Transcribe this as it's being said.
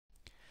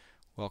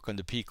Welcome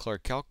to P.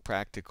 Clark Calc,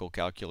 Practical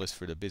Calculus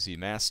for the Busy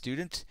Math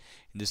Student.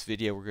 In this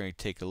video we're going to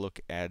take a look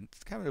at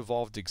kind of an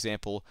evolved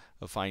example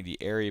of finding the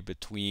area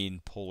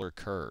between polar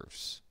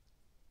curves.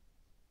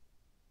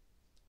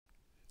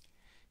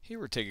 Here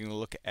we're taking a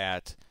look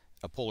at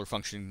a polar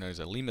function known as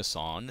a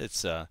limacon.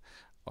 It's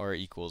r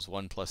equals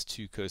 1 plus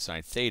 2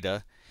 cosine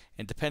theta,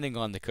 and depending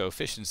on the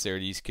coefficients there,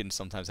 these can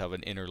sometimes have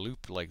an inner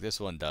loop like this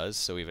one does.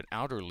 So we have an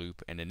outer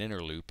loop and an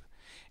inner loop.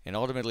 And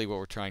ultimately what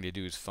we're trying to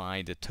do is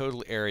find the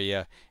total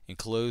area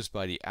enclosed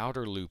by the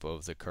outer loop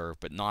of the curve,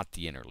 but not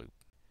the inner loop.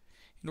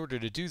 In order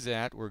to do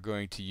that, we're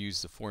going to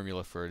use the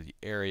formula for the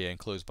area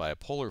enclosed by a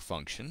polar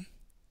function.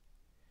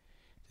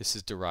 This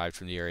is derived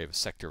from the area of a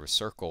sector of a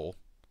circle,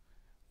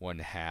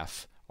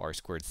 1/2 r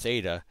squared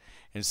theta.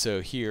 And so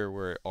here,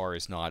 where r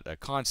is not a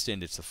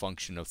constant, it's a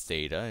function of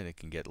theta, and it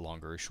can get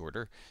longer or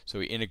shorter. So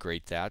we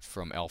integrate that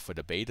from alpha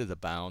to beta, the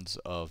bounds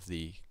of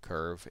the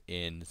curve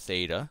in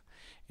theta.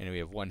 And we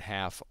have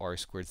 1/2 r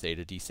squared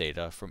theta d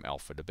theta from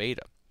alpha to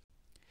beta.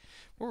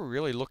 What we're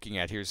really looking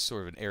at here is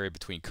sort of an area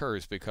between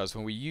curves, because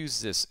when we use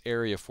this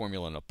area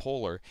formula in a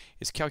polar,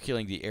 it's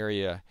calculating the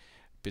area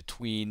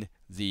between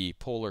the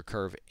polar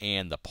curve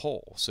and the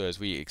pole. So as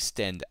we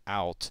extend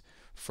out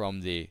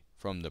from the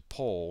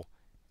pole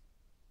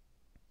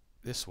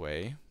this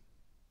way,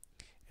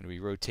 and we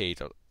rotate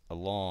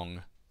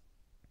along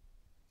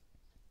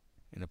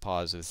in a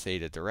positive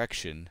theta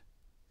direction,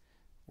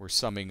 we're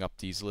summing up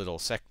these little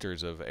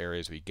sectors of area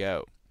as we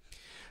go.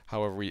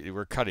 However,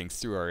 we're cutting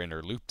through our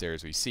inner loop there,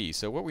 as we see.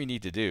 So what we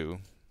need to do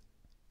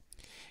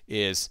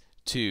is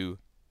to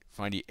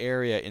find the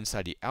area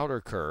inside the outer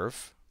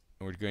curve,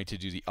 and we're going to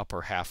do the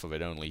upper half of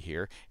it only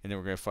here, and then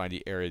we're going to find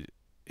the area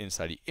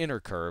inside the inner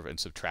curve and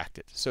subtract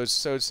it. So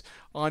it's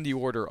on the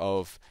order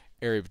of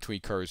area between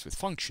curves with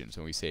functions.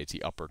 When we say it's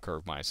the upper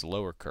curve minus the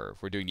lower curve,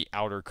 we're doing the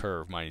outer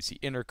curve minus the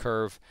inner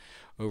curve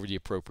over the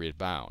appropriate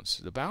bounds.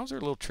 The bounds are a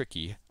little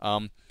tricky.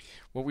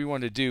 What we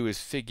want to do is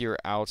figure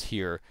out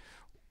here,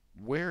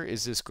 where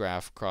is this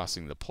graph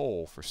crossing the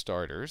pole, for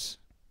starters.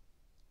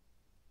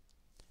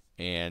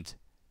 And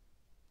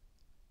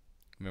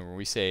remember,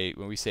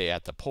 when we say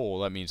at the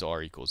pole, that means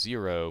r equals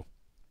 0.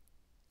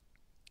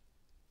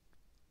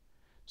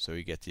 So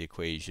we get the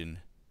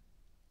equation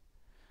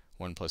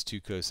 1 plus 2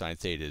 cosine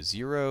theta is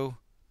 0,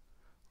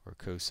 or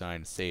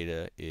cosine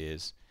theta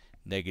is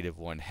negative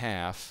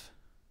 1/2.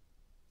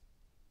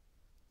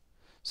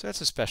 So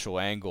that's a special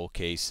angle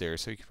case there,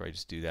 so you could probably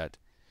just do that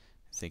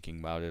thinking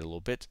about it a little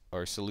bit.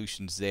 Our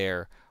solutions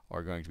there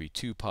are going to be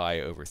 2 pi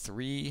over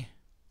 3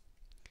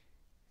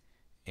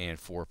 and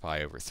 4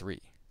 pi over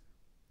 3.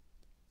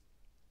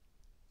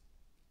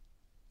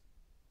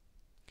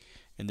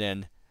 And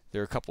then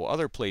there are a couple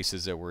other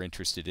places that we're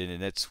interested in,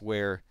 and that's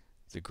where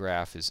the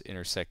graph is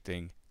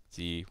intersecting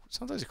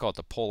sometimes we call it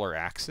the polar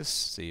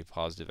axis, the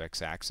positive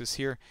x-axis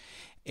here.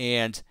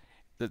 And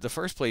the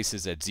first place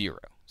is at 0.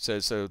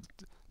 So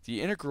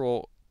the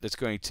integral that's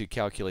going to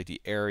calculate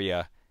the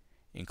area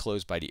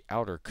enclosed by the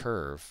outer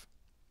curve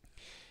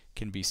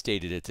can be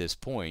stated at this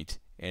point,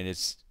 and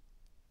it's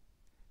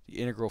the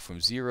integral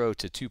from 0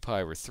 to 2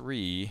 pi over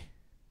 3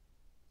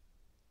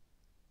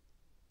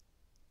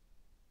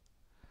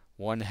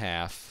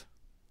 1/2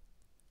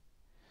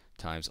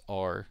 times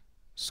r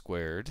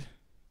squared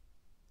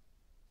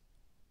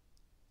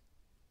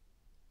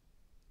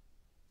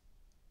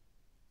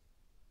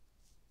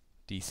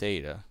d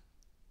theta.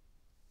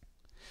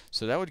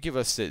 So that would give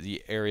us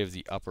the area of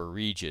the upper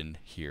region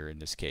here in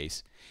this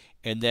case.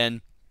 And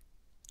then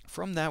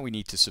from that we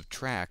need to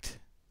subtract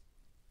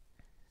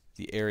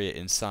the area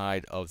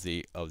inside of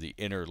the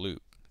inner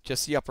loop,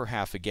 just the upper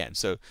half again.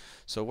 So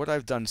what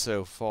I've done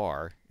so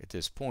far at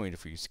this point,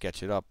 if we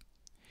sketch it up,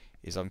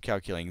 is I'm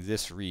calculating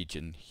this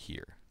region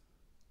here.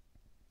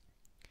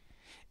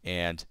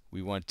 And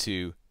we want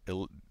to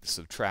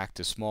subtract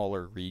a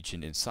smaller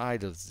region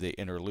inside of the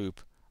inner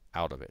loop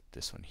out of it,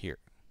 this one here.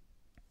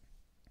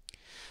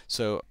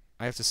 So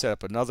I have to set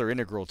up another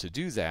integral to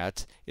do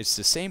that. It's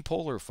the same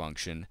polar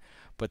function,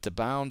 but the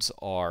bounds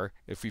are,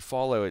 if we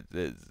follow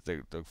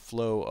the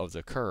flow of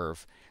the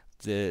curve,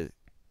 the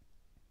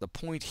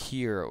point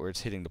here where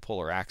it's hitting the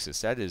polar axis,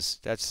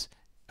 that's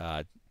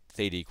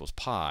theta equals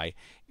pi,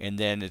 and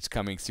then it's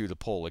coming through the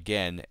pole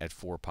again at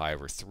 4 pi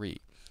over 3.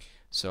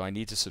 So I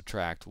need to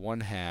subtract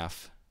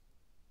 1/2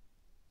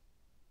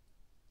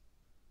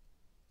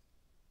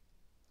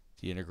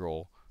 the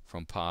integral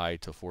from pi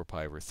to 4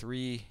 pi over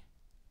 3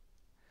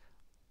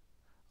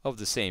 of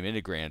the same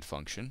integrand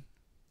function.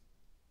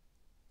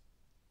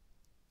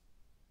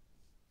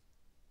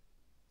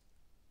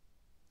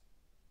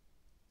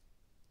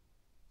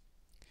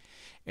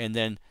 And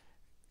then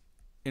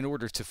in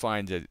order to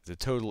find the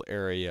total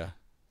area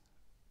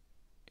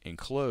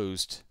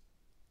enclosed,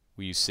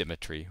 we use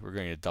symmetry. We're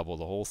going to double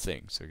the whole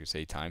thing, so you can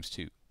say times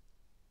 2.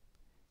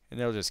 And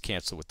that'll just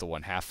cancel with the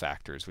 1/2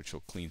 factors, which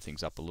will clean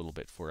things up a little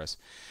bit for us.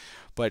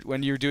 But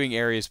when you're doing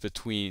areas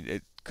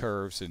between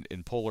curves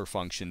and polar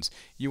functions,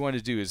 you want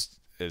to do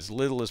as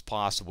little as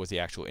possible with the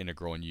actual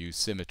integral and use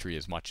symmetry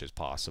as much as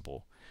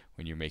possible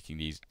when you're making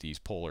these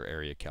polar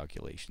area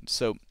calculations.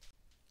 So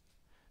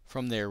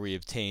From there we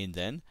obtain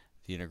then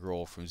the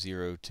integral from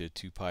 0 to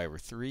 2 pi over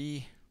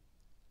 3,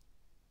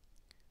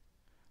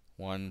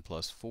 1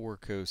 plus 4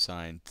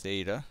 cosine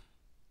theta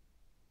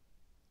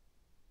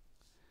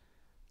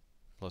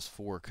plus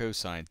 4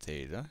 cosine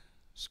theta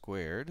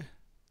squared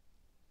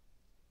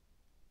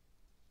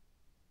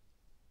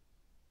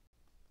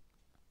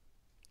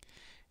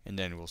and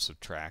then we'll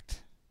subtract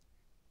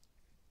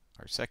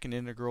our second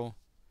integral.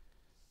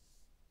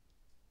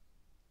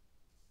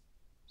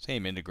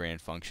 Same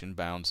integrand function,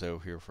 bounds though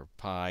here for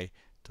pi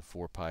to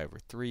 4 pi over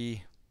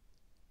 3.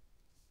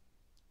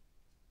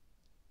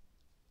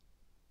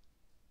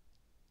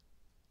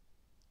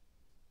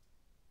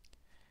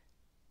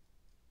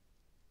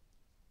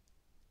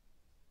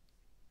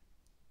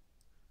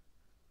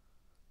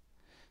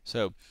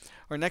 So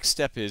our next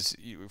step is,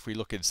 if we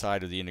look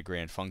inside of the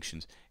integrand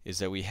functions, is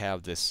that we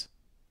have this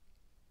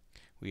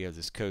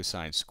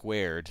cosine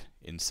squared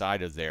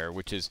inside of there,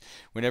 which is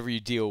whenever you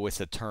deal with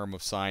a term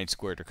of sine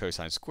squared or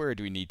cosine squared,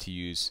 we need to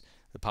use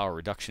the power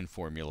reduction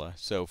formula.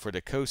 So for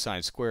the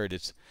cosine squared,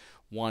 it's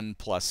 1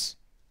 plus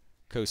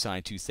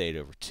cosine 2 theta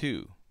over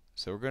 2.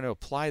 So we're going to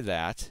apply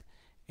that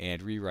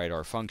and rewrite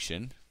our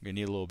function. We're going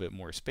to need a little bit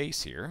more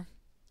space here.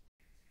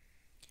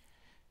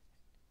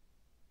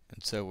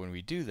 And so when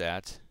we do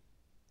that,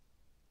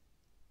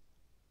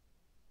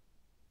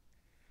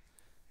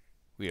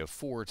 we have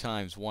 4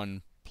 times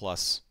 1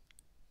 plus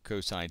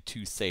cosine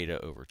 2 theta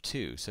over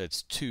 2. So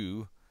it's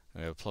 2,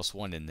 we have plus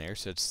 1 in there,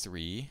 so it's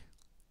 3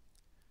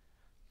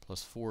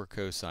 plus 4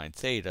 cosine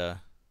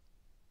theta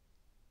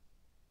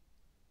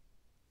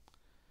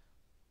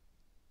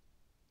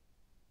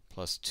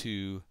plus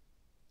 2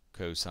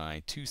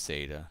 cosine 2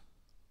 theta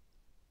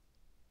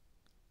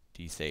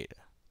d theta.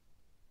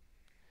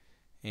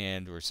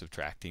 And we're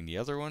subtracting the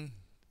other one,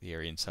 the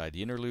area inside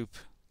the inner loop.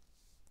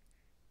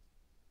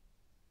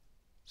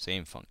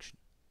 Same function.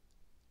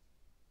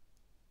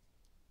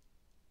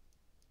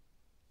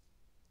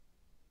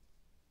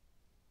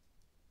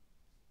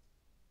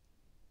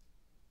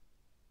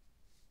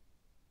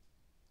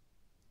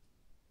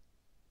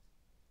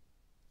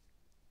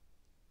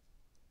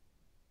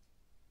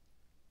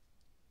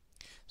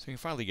 So we can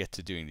finally get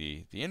to doing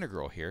the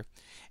integral here.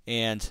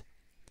 And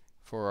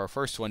for our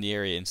first one, the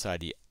area inside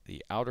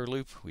the outer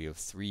loop, we have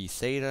 3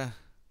 theta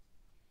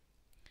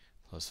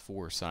plus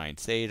 4 sine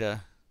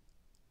theta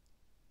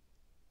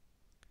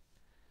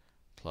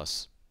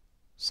plus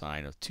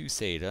sine of 2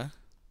 theta.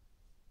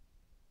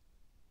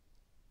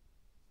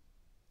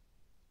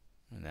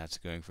 And that's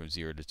going from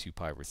 0 to 2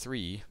 pi over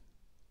 3.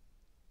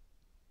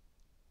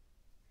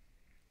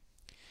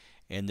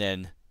 And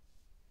then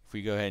if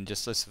we go ahead and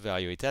just let's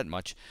evaluate that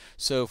much.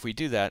 So if we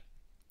do that,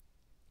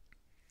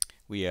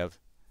 we have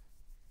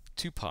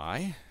 2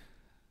 pi,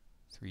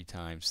 3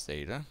 times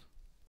theta,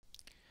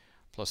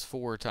 plus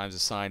 4 times the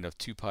sine of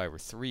 2 pi over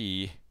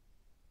 3.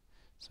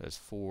 So that's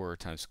 4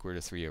 times square root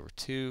of 3 over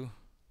 2.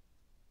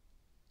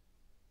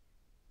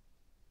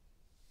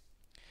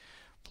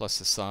 Plus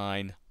the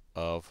sine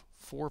of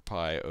 4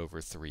 pi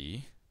over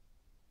 3,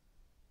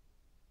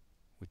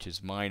 which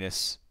is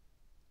minus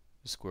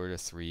the square root of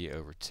 3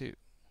 over 2.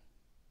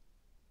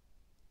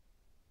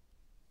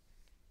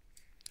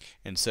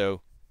 And so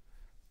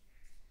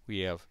we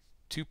have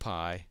 2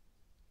 pi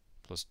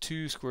plus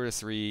 2 square root of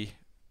 3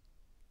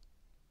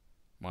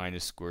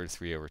 minus square root of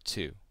 3 over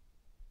 2.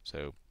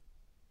 So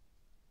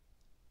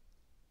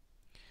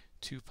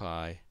 2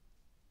 pi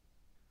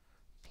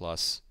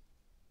plus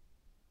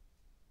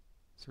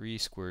 3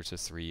 square roots of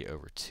 3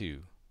 over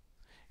 2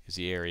 is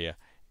the area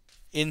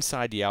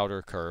inside the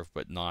outer curve,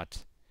 but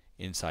not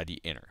inside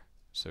the inner.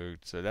 So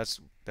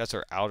that's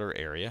our outer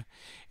area.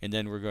 And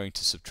then we're going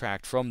to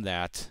subtract from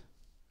that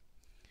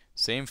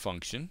same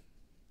function,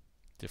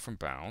 different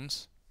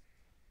bounds.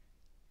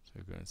 So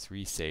we're going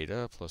 3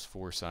 theta plus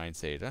 4 sine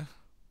theta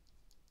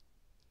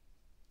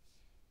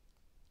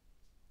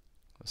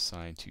plus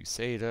sine 2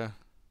 theta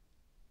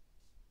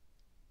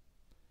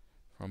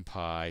from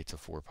pi to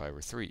 4 pi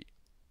over 3.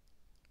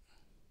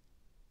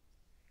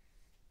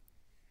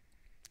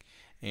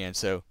 And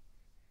so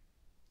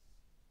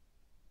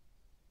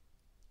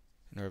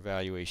in our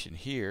evaluation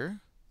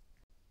here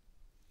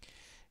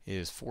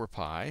is 4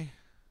 pi,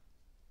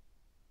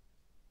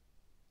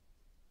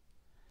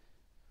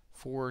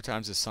 4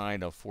 times the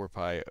sine of 4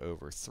 pi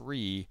over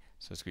 3,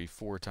 so it's going to be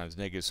 4 times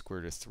negative square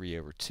root of 3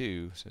 over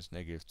 2, so it's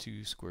negative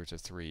 2 square root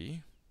of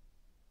 3,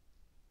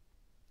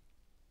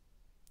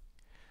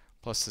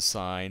 plus the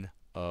sine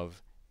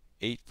of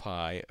 8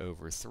 pi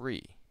over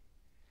 3,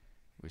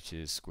 which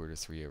is square root of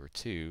 3 over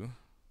 2.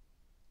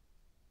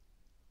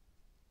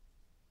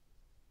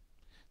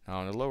 Now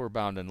on the lower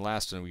bound in the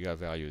last one we got a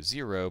value of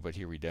 0, but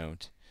here we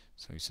don't.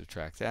 So we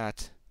subtract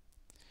that.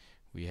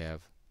 We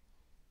have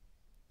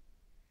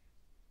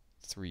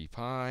 3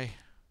 pi.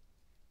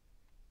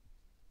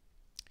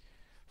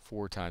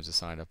 4 times the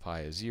sine of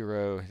pi is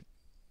 0,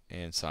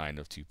 and sine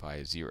of 2 pi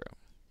is 0.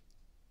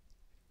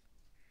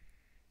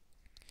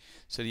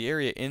 So the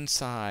area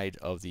inside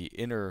of the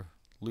inner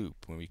loop,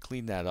 when we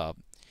clean that up,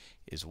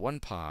 is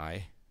 1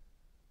 pi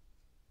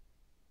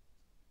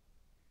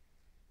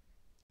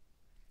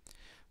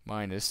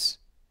minus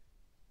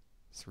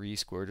 3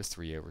 square root of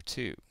 3 over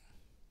 2.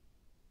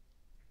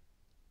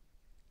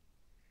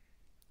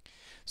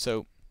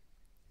 So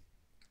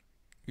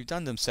we've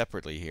done them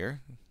separately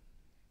here.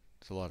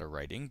 It's a lot of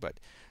writing, but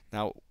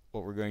now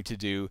what we're going to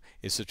do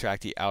is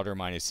subtract the outer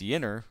minus the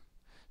inner.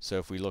 So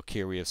if we look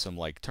here, we have some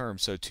like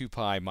terms. So 2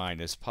 pi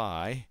minus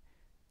pi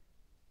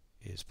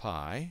is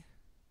pi.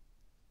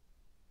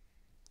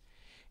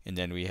 And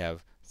then we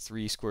have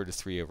 3 square root of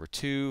 3 over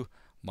 2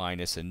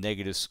 minus a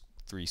negative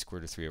 3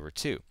 square root of 3 over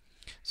 2.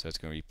 So it's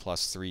going to be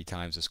plus 3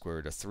 times the square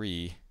root of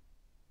 3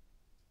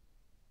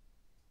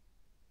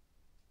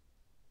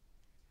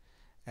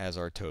 as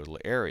our total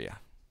area.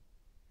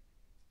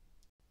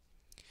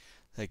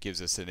 That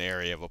gives us an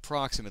area of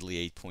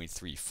approximately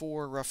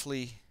 8.34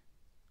 roughly,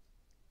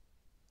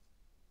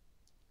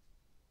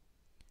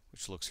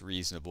 which looks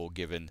reasonable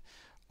given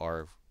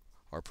our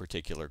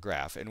particular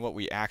graph. And what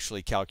we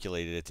actually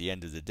calculated at the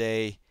end of the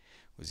day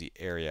was the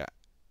area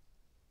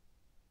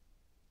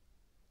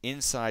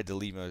inside the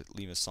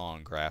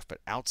Limousin graph, but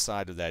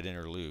outside of that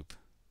inner loop,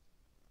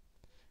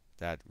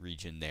 that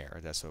region there.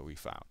 That's what we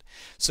found.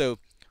 So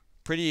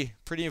pretty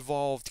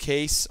involved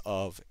case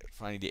of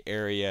finding the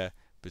area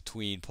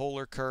between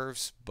polar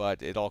curves,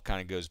 but it all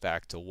kind of goes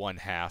back to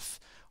 1/2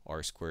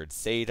 r squared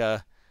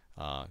theta.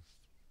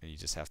 And you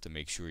just have to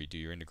make sure you do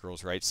your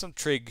integrals right. Some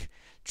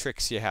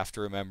tricks you have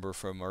to remember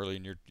from early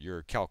in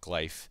your calc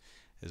life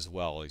as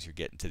well as you're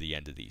getting to the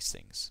end of these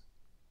things.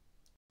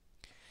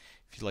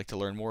 If you'd like to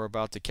learn more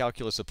about the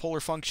calculus of polar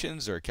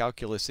functions or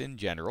calculus in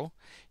general,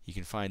 you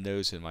can find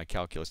those in my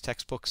calculus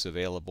textbooks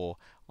available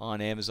on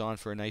Amazon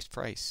for a nice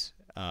price.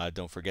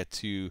 Don't forget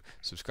to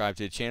subscribe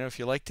to the channel if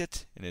you liked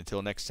it. And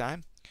until next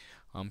time,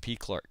 I'm P.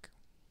 Clark.